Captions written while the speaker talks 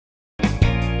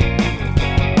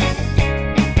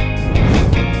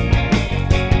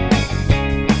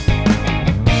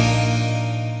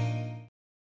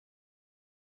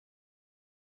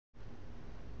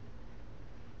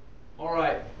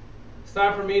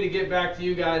time for me to get back to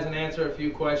you guys and answer a few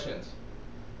questions.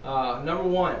 Number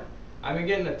one, I've been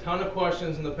getting a ton of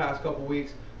questions in the past couple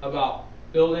weeks about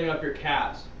building up your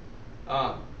calves.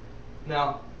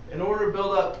 Now, in order to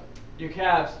build up your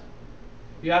calves,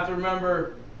 you have to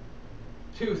remember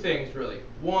two things really.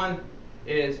 One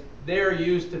is they're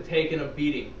used to taking a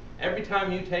beating. Every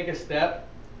time you take a step,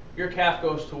 your calf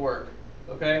goes to work,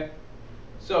 okay?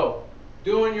 So,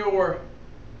 doing your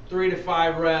 3 to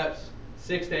 5 reps,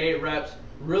 6 to 8 reps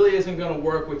really isn't going to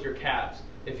work with your calves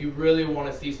if you really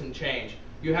want to see some change.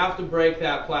 You have to break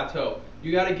that plateau.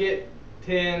 You got to get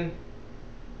 10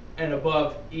 and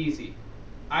above easy.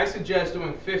 I suggest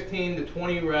doing 15 to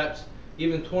 20 reps,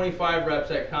 even 25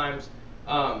 reps at times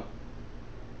on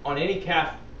any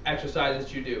calf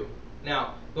exercises you do.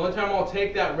 Now, the only time I'll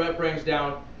take that rep range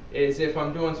down is if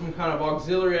I'm doing some kind of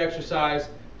auxiliary exercise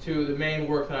to the main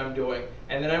work that I'm doing,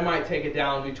 and then I might take it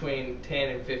down between 10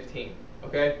 and 15,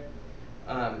 okay?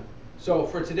 So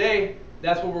for today,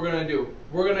 that's what we're gonna do.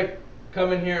 We're gonna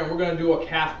come in here and we're gonna do a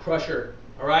calf crusher,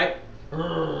 all right?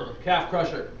 Calf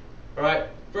crusher, all right?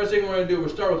 First thing we're gonna do, we'll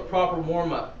start with proper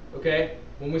warm-up, okay?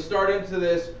 When we start into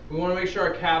this, we wanna make sure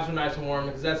our calves are nice and warm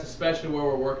because that's especially where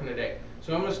we're working today.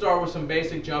 So I'm gonna start with some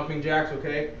basic jumping jacks,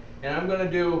 okay? And I'm gonna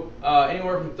do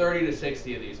anywhere from 30 to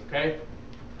 60 of these, okay?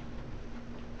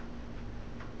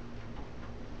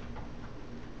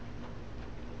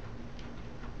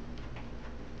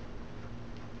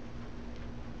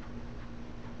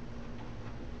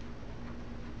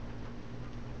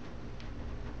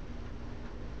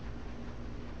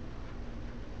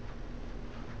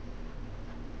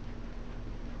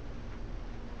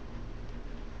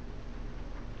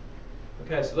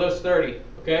 Okay, so those 30,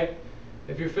 okay?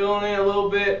 If you're feeling it a little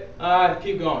bit,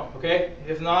 keep going, okay?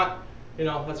 If not, you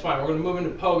know, that's fine. We're gonna move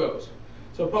into pogos.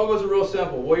 So pogos are real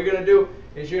simple. What you're gonna do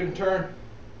is you're gonna turn,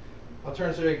 I'll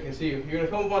turn so you can see you. You're gonna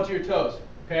come up onto your toes,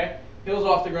 okay? Heels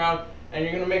off the ground, and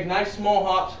you're gonna make nice small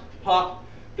hops, pop.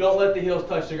 Don't let the heels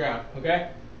touch the ground, okay?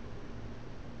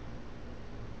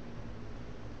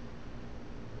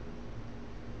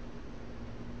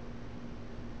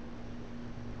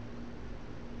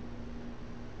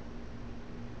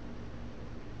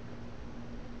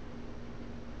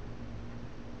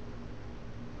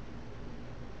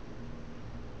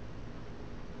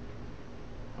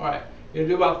 Alright, you're going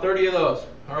to do about 30 of those,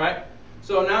 alright?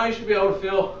 So now you should be able to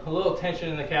feel a little tension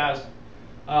in the calves.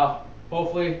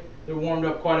 Hopefully they're warmed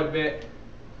up quite a bit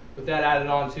with that added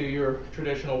on to your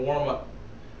traditional warm-up.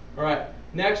 Alright,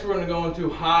 next we're going to go into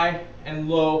high and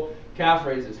low calf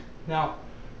raises. Now,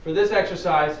 for this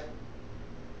exercise,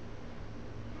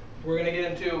 we're going to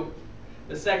get into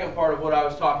the second part of what I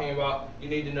was talking about you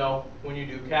need to know when you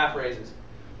do calf raises.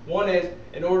 One is,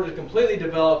 in order to completely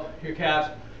develop your calves,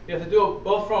 you have to do it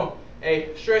both from a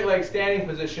straight leg standing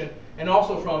position and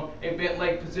also from a bent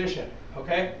leg position,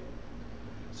 okay?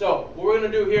 So what we're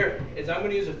going to do here is I'm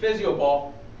going to use a physio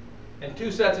ball and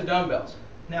 2 sets of dumbbells.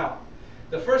 Now,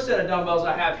 the first set of dumbbells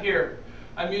I have here,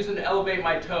 I'm using to elevate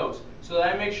my toes so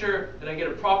that I make sure that I get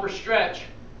a proper stretch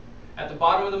at the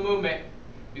bottom of the movement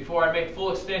before I make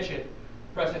full extension,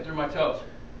 pressing through my toes.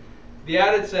 The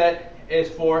added set is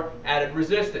for added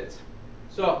resistance.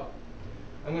 So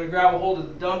I'm going to grab a hold of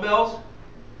the dumbbells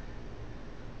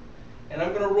and I'm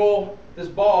going to roll this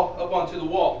ball up onto the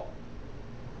wall.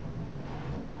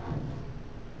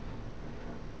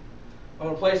 I'm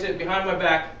going to place it behind my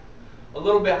back a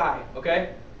little bit high,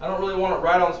 okay? I don't really want it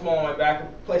right on small on my back.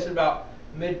 I'll place it about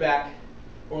mid-back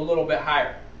or a little bit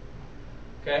higher,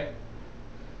 okay?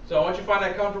 So once you find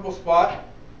that comfortable spot,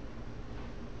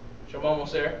 which I'm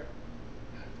almost there,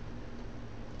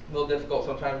 a little difficult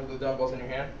sometimes with the dumbbells in your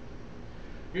hand,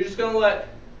 you're just going to let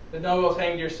the dumbbells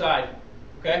hang to your side,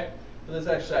 okay, for this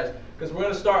exercise, because we're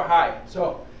going to start high.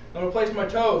 So I'm going to place my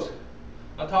toes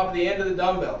on top of the end of the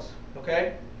dumbbells,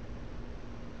 okay?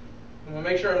 I'm going to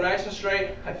make sure I'm nice and straight.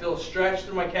 I feel a stretch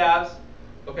through my calves,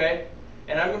 okay?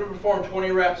 And I'm going to perform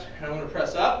 20 reps, and I'm going to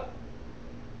press up,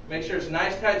 make sure it's a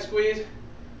nice tight squeeze,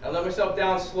 and let myself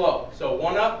down slow. So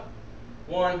 1 up,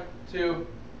 1, 2,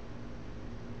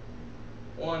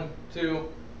 1, 2,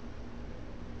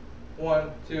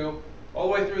 1, 2, all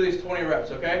the way through these 20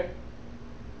 reps, okay?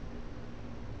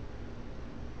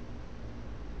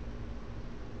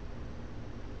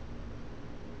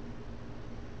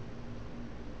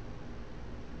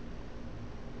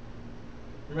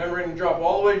 Remembering to drop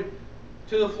all the way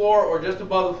to the floor or just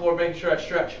above the floor, making sure I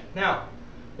stretch. Now,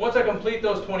 once I complete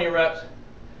those 20 reps,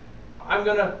 I'm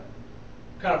going to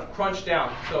kind of crunch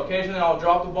down. So occasionally I'll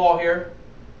drop the ball here,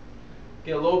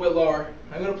 get a little bit lower.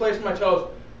 I'm going to place my toes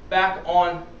back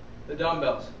on the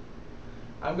dumbbells.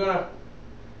 I'm going to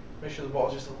Make sure the ball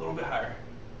is just a little bit higher.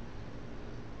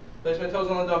 Place my toes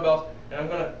on the dumbbells, and I'm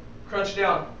going to crunch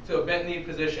down to a bent knee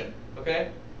position,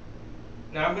 okay?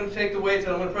 Now I'm going to take the weights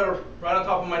and I'm going to put it right on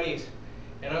top of my knees.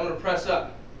 And I'm going to press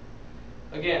up.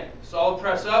 Again, solid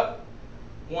press up.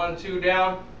 1, 2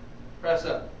 down, press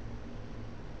up.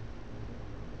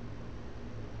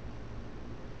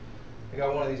 I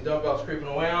got one of these dumbbells creeping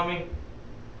away on me.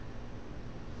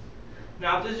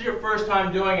 Now if this is your first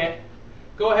time doing it,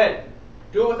 go ahead.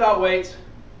 Do it without weights.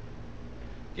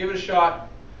 Give it a shot.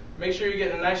 Make sure you're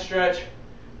getting a nice stretch.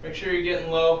 Make sure you're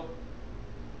getting low.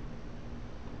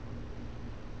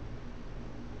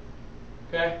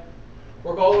 Okay?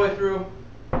 Work all the way through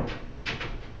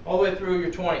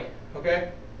your 20,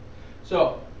 okay?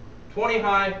 So, 20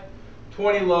 high,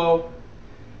 20 low,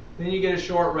 then you get a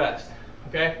short rest,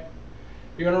 okay?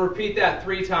 You're going to repeat that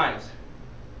 3 times.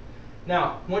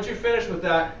 Now, once you're finished with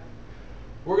that,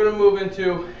 we're going to move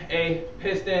into a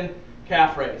piston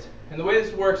calf raise. And the way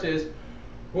this works is,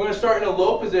 we're going to start in a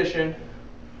low position,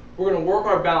 we're going to work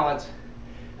our balance,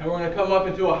 and we're going to come up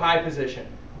into a high position,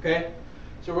 okay?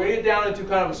 So we're going to get down into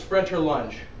kind of a sprinter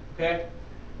lunge, okay?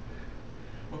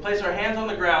 We'll place our hands on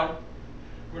the ground.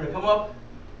 We're going to come up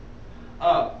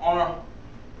on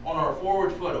our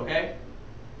forward foot, okay?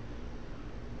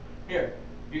 Here,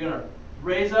 you're going to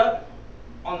raise up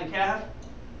on the calf,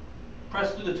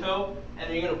 press through the toe, and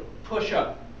then you're going to push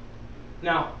up.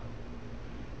 Now,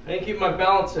 I didn't keep my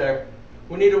balance there.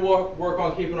 We need to work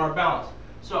on keeping our balance.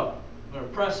 So, I'm going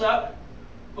to press up,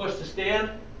 push to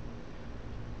stand,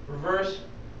 reverse,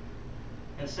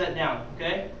 and set down,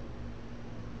 okay?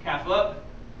 Calf up,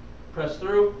 press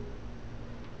through,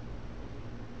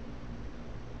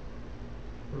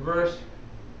 reverse,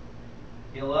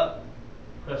 heel up,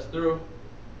 press through,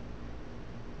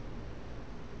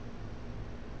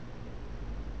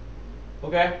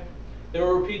 okay? Then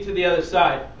we'll repeat to the other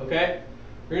side, okay?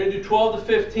 We're going to do 12 to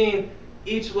 15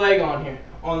 each leg on here,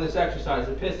 on this exercise,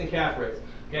 the piston calf raise,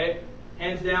 okay?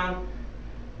 Hands down,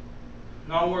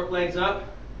 non-work legs up,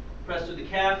 press through the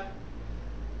calf,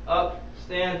 up,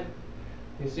 stand.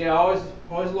 You see, I always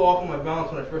a little off on my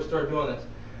balance when I first start doing this.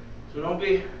 So don't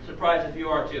be surprised if you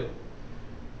are too.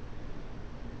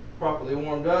 Properly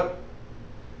warmed up.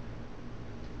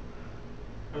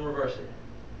 And reverse it.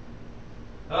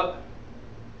 Up.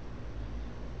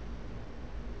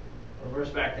 Reverse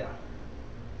back down.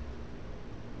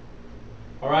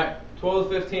 Alright, 12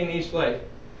 to 15 each leg.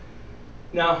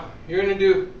 Now, you're going to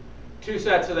do 2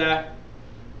 sets of that,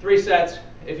 3 sets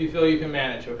if you feel you can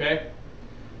manage, okay?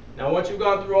 Now once you've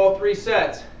gone through all 3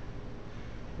 sets,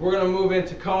 we're going to move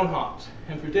into cone hops.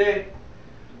 And for today,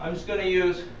 I'm just going to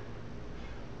use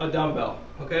a dumbbell,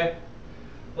 okay?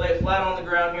 Lay it flat on the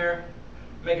ground here,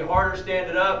 make it harder, stand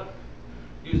it up,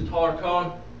 use a taller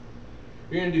cone.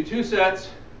 You're going to do 2 sets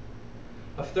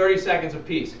of 30 seconds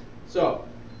apiece. So,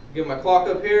 get my clock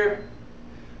up here,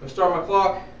 I'm going to start my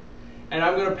clock, and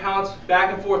I'm going to pounce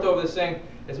back and forth over this thing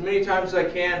as many times as I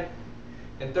can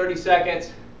in 30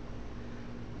 seconds.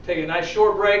 Take a nice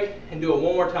short break and do it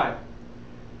one more time.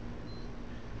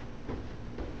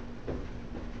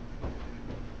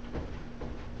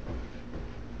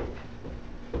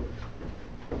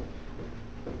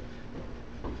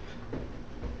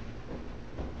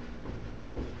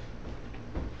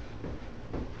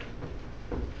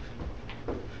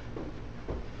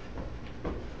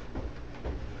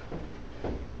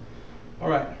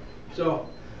 Alright, so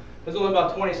it's only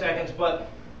about 20 seconds, but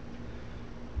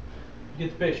you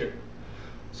get the picture.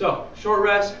 So, short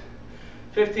rest,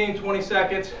 15, 20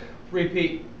 seconds,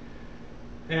 repeat.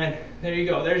 And there you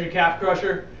go, there's your calf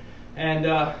crusher. And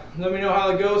let me know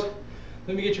how it goes.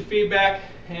 Let me get your feedback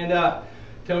and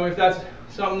tell me if that's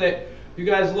something that you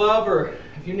guys love or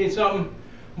if you need something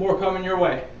more coming your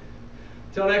way.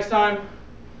 Until next time,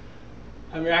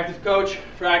 I'm your active coach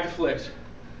for Active Flicks.